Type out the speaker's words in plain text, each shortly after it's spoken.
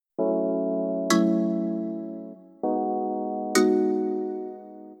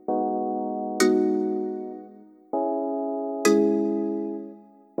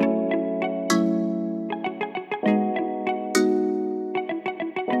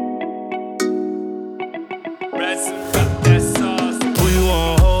Hi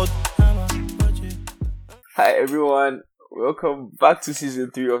everyone, welcome back to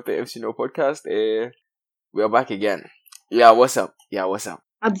season 3 of the themcnelpodcast. We are back again. Yeah, what's up?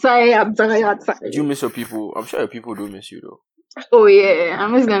 I'm sorry. Do you miss your people? I'm sure your people do miss you though. Oh yeah, I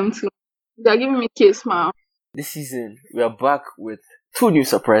miss them too. They're giving me kiss smile. This season, we are back with 2 new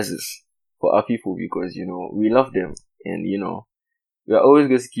surprises for our people because, we love them and, we are always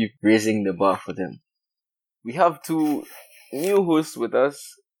going to keep raising the bar for them. We have 2 new hosts with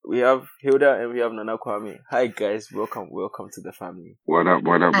us. We have Hilda and we have Nana Kwame. Hi guys, welcome to the family. What up?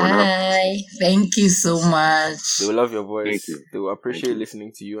 Hi, thank you so much. They will love your voice. Thank you. They will appreciate Thank you.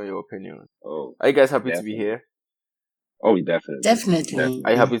 listening to you and your opinion. Oh, Are you guys happy to definitely. be here? Oh, definitely. Definitely.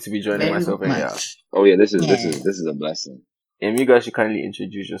 Are you happy to be joining Very myself and much. yeah? Oh yeah, this is Yeah. a blessing. And you guys should kindly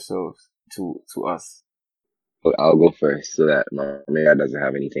introduce yourselves to us. I'll go first so that Maya doesn't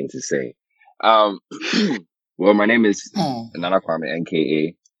have anything to say. Well, my name is Nana Kwame,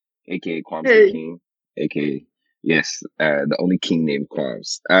 aka Kwame Hey. King, aka yes, the only king named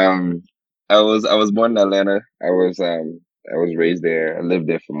Kwams. I was born in Atlanta. I was raised there. I lived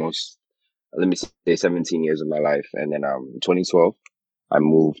there for let me say 17 years of my life, and then 2012 I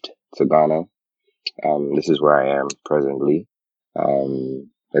moved to Ghana. This is where I am presently.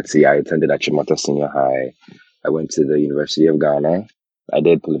 Let's see, I attended Achimota Senior High. I went to the University of Ghana. I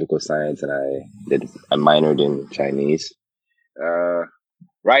did political science and I minored in Chinese.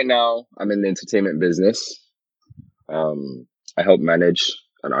 Right now I'm in the entertainment business. I help manage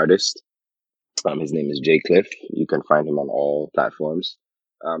an artist. His name is Jay Cliff. You can find him on all platforms.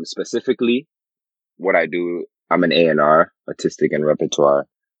 Specifically, what I do, I'm an A&R, artistic and repertoire.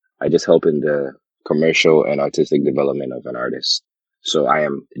 I just help in the commercial and artistic development of an artist. So I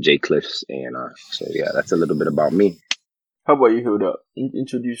am Jay Cliff's A&R. So yeah, that's a little bit about me. How about you, Hilda?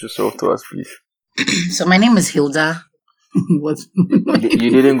 Introduce yourself to us, please. So my name is Hilda. What? You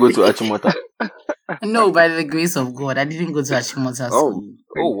didn't go to Achimota. No, by the grace of God, I didn't go to Achimota school.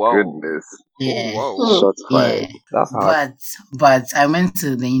 Oh, wow. Goodness. Yeah. Oh, wow. Shots fired. Yeah. That's hard. But I went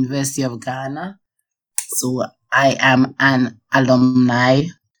to the University of Ghana. So I am an alumni.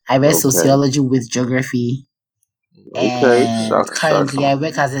 I read Okay. sociology with geography. Okay. And Shucks. currently I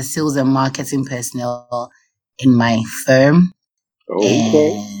work as a sales and marketing personnel in my firm.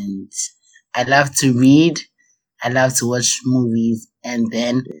 Okay. And I love to read. I love to watch movies. And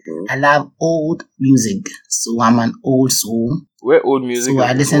then I love old music. So I'm an old soul. Where old music So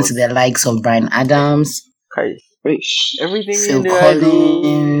I is listen to the likes of Bryan Adams, Kai. Everything Phil in there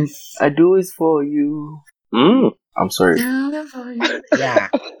Collins. I do is for you. I'm sorry. Yeah.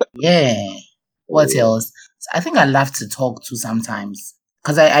 Yeah. What else? I think I love to talk to sometimes.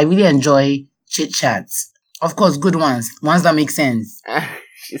 Because I really enjoy chit chats. Of course, good ones. Ones that make sense.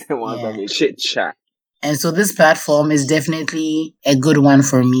 She said one that makes Chit chat. And so this platform is definitely a good one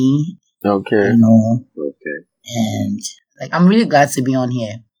for me. Okay. Okay. And I'm really glad to be on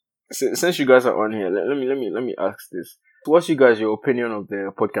here. Since you guys are on here, let me ask this. What's your opinion of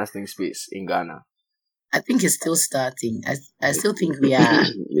the podcasting space in Ghana? I think it's still starting. I still think we are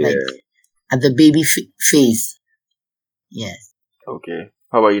Yeah. at the baby phase. Yes. Okay.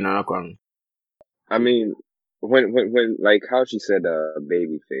 How about you, Nana Kwame? I mean, when like how she said,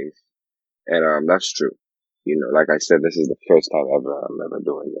 baby face, and that's true. Like I said, this is the first time I'm ever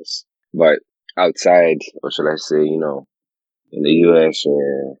doing this. But outside, or should I say, in the US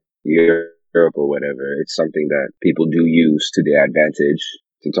or Europe or whatever, it's something that people do use to their advantage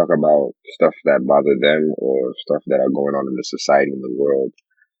to talk about stuff that bother them or stuff that are going on in the society, in the world.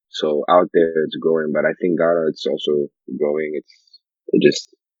 So out there, it's growing, but I think Ghana, it's also growing. It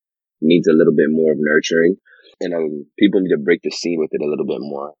just needs a little bit more of nurturing, and people need to break the scene with it a little bit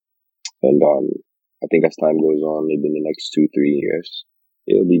more. And I think as time goes on, maybe in the next 2-3 years,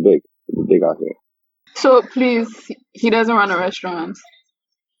 it'll be big. It'll be big out here. So please, he doesn't run a restaurant.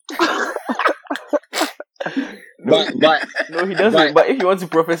 But No, he doesn't. But if you want to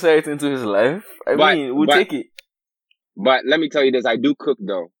prophesy it into his life, we'll take it. But let me tell you this: I do cook,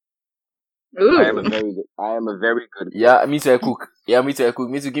 though. Ooh. I am a very good cook. Yeah, me too. I cook.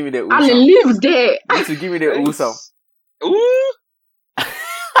 Me too. Give me the I usam. live there. Me too. Give me the usam. Ooh.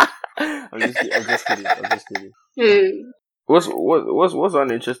 I'm just kidding. Hey. What's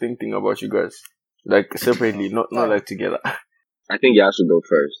one interesting thing about you guys? Like separately, not like together. I think y'all should go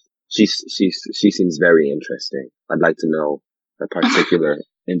first. She seems very interesting. I'd like to know a particular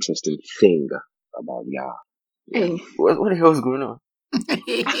interesting thing about y'all. Hey. What the hell is going on?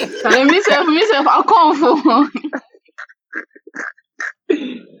 Tell myself, I'll come for.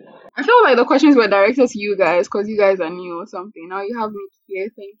 I feel like the questions were directed to you guys because you guys are new or something. Now you have me here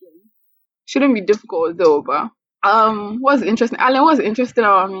thinking. Shouldn't be difficult though, but What's interesting? Alan, what's interesting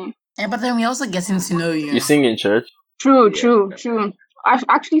about me? Yeah, but then we also getting to know you. You sing in church? True, Yeah. true. I've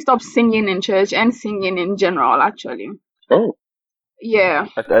actually stopped singing in church and singing in general, actually. Oh, Yeah.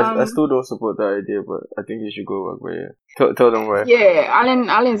 I still don't support that idea, but I think you should go back. But yeah, tell them why. Yeah,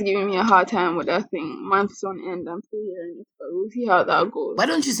 Alan's giving me a hard time with that thing. Months on end, I'm still hearing it, but we'll see how that goes. Why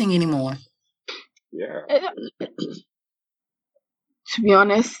don't you sing anymore? yeah. To be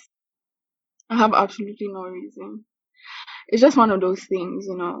honest, I have absolutely no reason. It's just one of those things,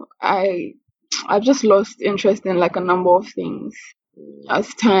 you know. I've just lost interest in like a number of things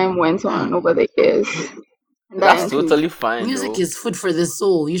as time went on over the years. And that That's includes totally fine, Music though. is food for the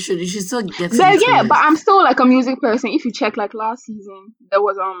soul. You should still get But into yeah, it. but I'm still like a music person. If you check like last season, there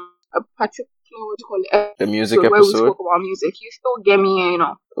was a particular what do you call it, The music where we episode. spoke about music. You still get me, you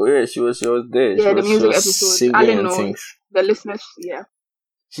know. Oh yeah, she was there. Yeah, the she music was episode. singing I didn't and know things. the listeners. Yeah,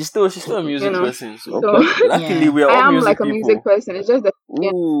 She's still a music you know. person. So Okay. luckily, Yeah. we are I all am music like a people. music person. It's just that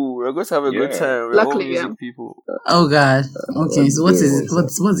Ooh, we're going to have a good Yeah. time. We're all Luckily, music yeah. people. Oh God. Okay, so what Yeah, is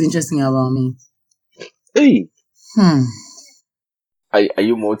what's interesting about me? Hey. Are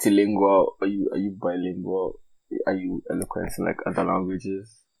you multilingual? Are you bilingual? Are you eloquent in like other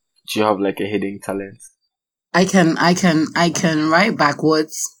languages? Do you have like a hidden talent? I can write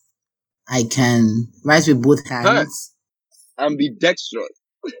backwards. I can write with both hands. Ambidextrous.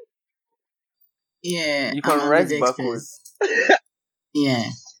 Yeah, You I'm can write ambidextrous. backwards. Yeah.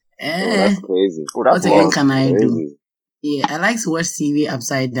 Oh, that's crazy. Oh, that's What again wild. can I do? Crazy. Yeah, I like to watch TV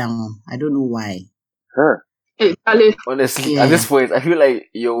upside down. I don't know why. Huh. hey, Ali, Honestly, Yeah. at this point, I feel like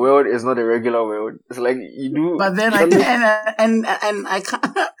your world is not a regular world. It's like you do. But then I can and I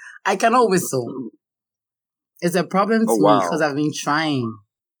can't I cannot whistle. It's a problem to Oh, me wow. because I've been trying.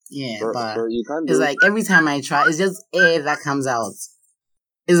 Yeah, Sure, but sure, you can do it's it. like every time I try, it's just air that comes out.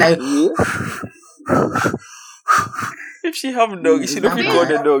 It's like Yeah. If she have a dog, she don't Is be that called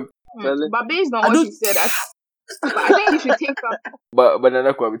bad? a dog. Really? but based on I what don't. you said, I think you should take up. But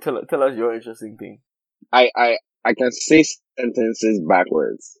Nana Kwame, tell us your interesting thing. I can say sentences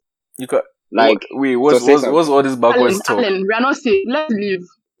backwards. You can Like, wait, so say what's all this backwards talk? Alan, we are not safe. Let's leave.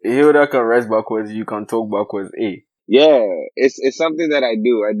 Hilda can write backwards, you can talk backwards. Hey, yeah, it's something that I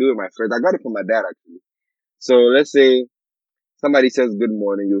do. I do it my friends. I got it from my dad actually. So let's say somebody says good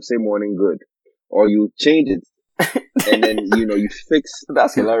morning, you say morning good, or you change it, and then you fix.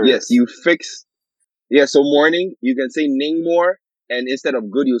 that's hilarious. Yes, you fix. Yeah, so morning you can say ning more, and instead of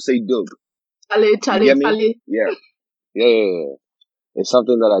good you'll say dug. You get me? Charlie. Yeah. It's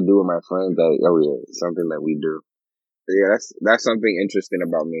something that I do with my friends. It's something that we do. So yeah, that's something interesting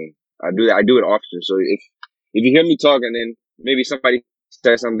about me. I do it often. So if you hear me talk and then maybe somebody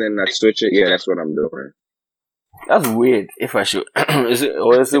says something, I switch it. Yeah, that's what I'm doing. That's weird. If I should, is it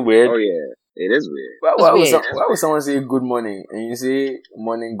weird? Oh yeah, it is weird. Why would someone say good morning and you say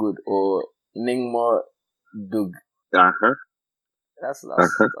morning good or ning more dug?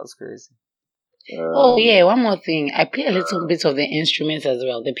 That's crazy. Oh yeah, one more thing. I play a little bit of the instruments as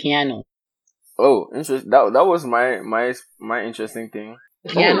well, the piano. Oh, interesting. That was my interesting thing.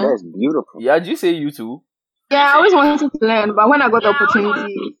 Piano. Oh, that's beautiful. Yeah, did you say you too? Yeah, I always wanted to learn, but when I got the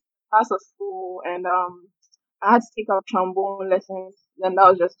opportunity, pass of school, and I had to take up trombone lessons. Then that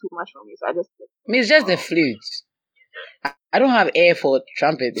was just too much for me, so I just. I mean, it's just the flute. I don't have air for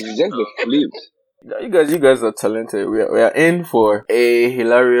trumpet. It's just the flute. You guys are talented. We are in for a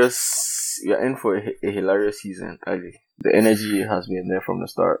hilarious. We are in for a hilarious season. Ali. The energy has been there from the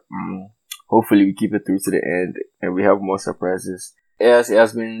start. Hopefully, we keep it through to the end, and we have more surprises. It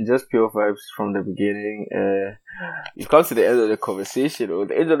has been just pure vibes from the beginning. You've come to the end of the conversation or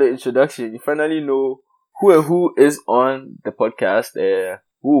the end of the introduction. You finally know who is on the podcast.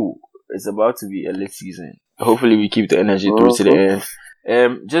 Who is about to be a lit season. Hopefully, we keep the energy through to the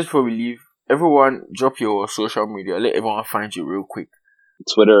end. Just before we leave, everyone drop your social media. Let everyone find you real quick.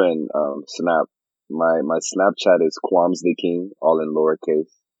 Twitter and Snap. My Snapchat is Kwams the King, all in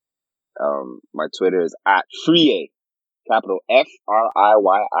lowercase. My Twitter is @Friye, capital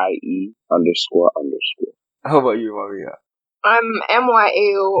FRIYIE __. How about you, Maria? I'm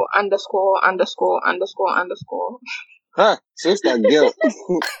MYAO _____. Huh, sister girl.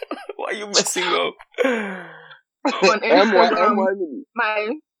 Why are you messing up? On Instagram,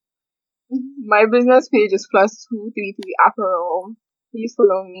 my business page is +233 Apparel. Please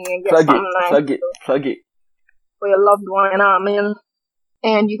follow me and get some nice Plug it. for your loved one. Amen.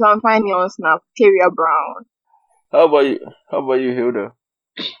 And you can find me on Snap, Carrier Brown. How about you, Hilda?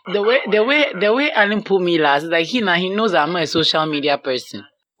 The way Alan put me last, like he knows I'm not a social media person.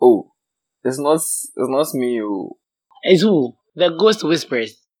 Oh, it's not me. It's who? The Ghost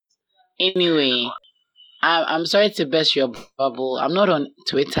Whispers. Anyway, I'm sorry to burst your bubble. I'm not on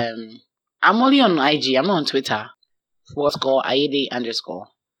Twitter. I'm only on IG. I'm not on Twitter. _ Ayede _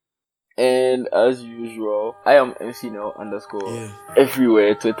 And as usual, I am _Nel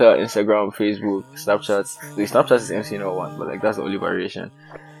everywhere: Twitter, Instagram, Facebook, Snapchat. The Snapchat is _Nel1, but like that's the only variation.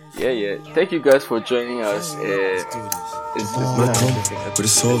 Yeah. Thank you guys for joining us. It's been interesting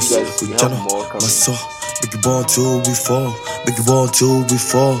episode. You guys, we have more coming. Make you want to we fall, make you want to we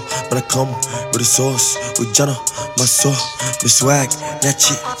fall. But I come with a sauce, with Jana, my soul, my swag, that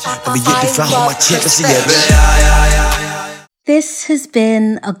shit. Let me get the fly on my chip, let's see it. This has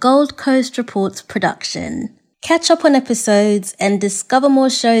been a Gold Coast Reports production. Catch up on episodes and discover more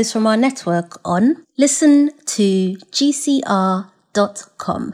shows from our network on listen to gcr.com.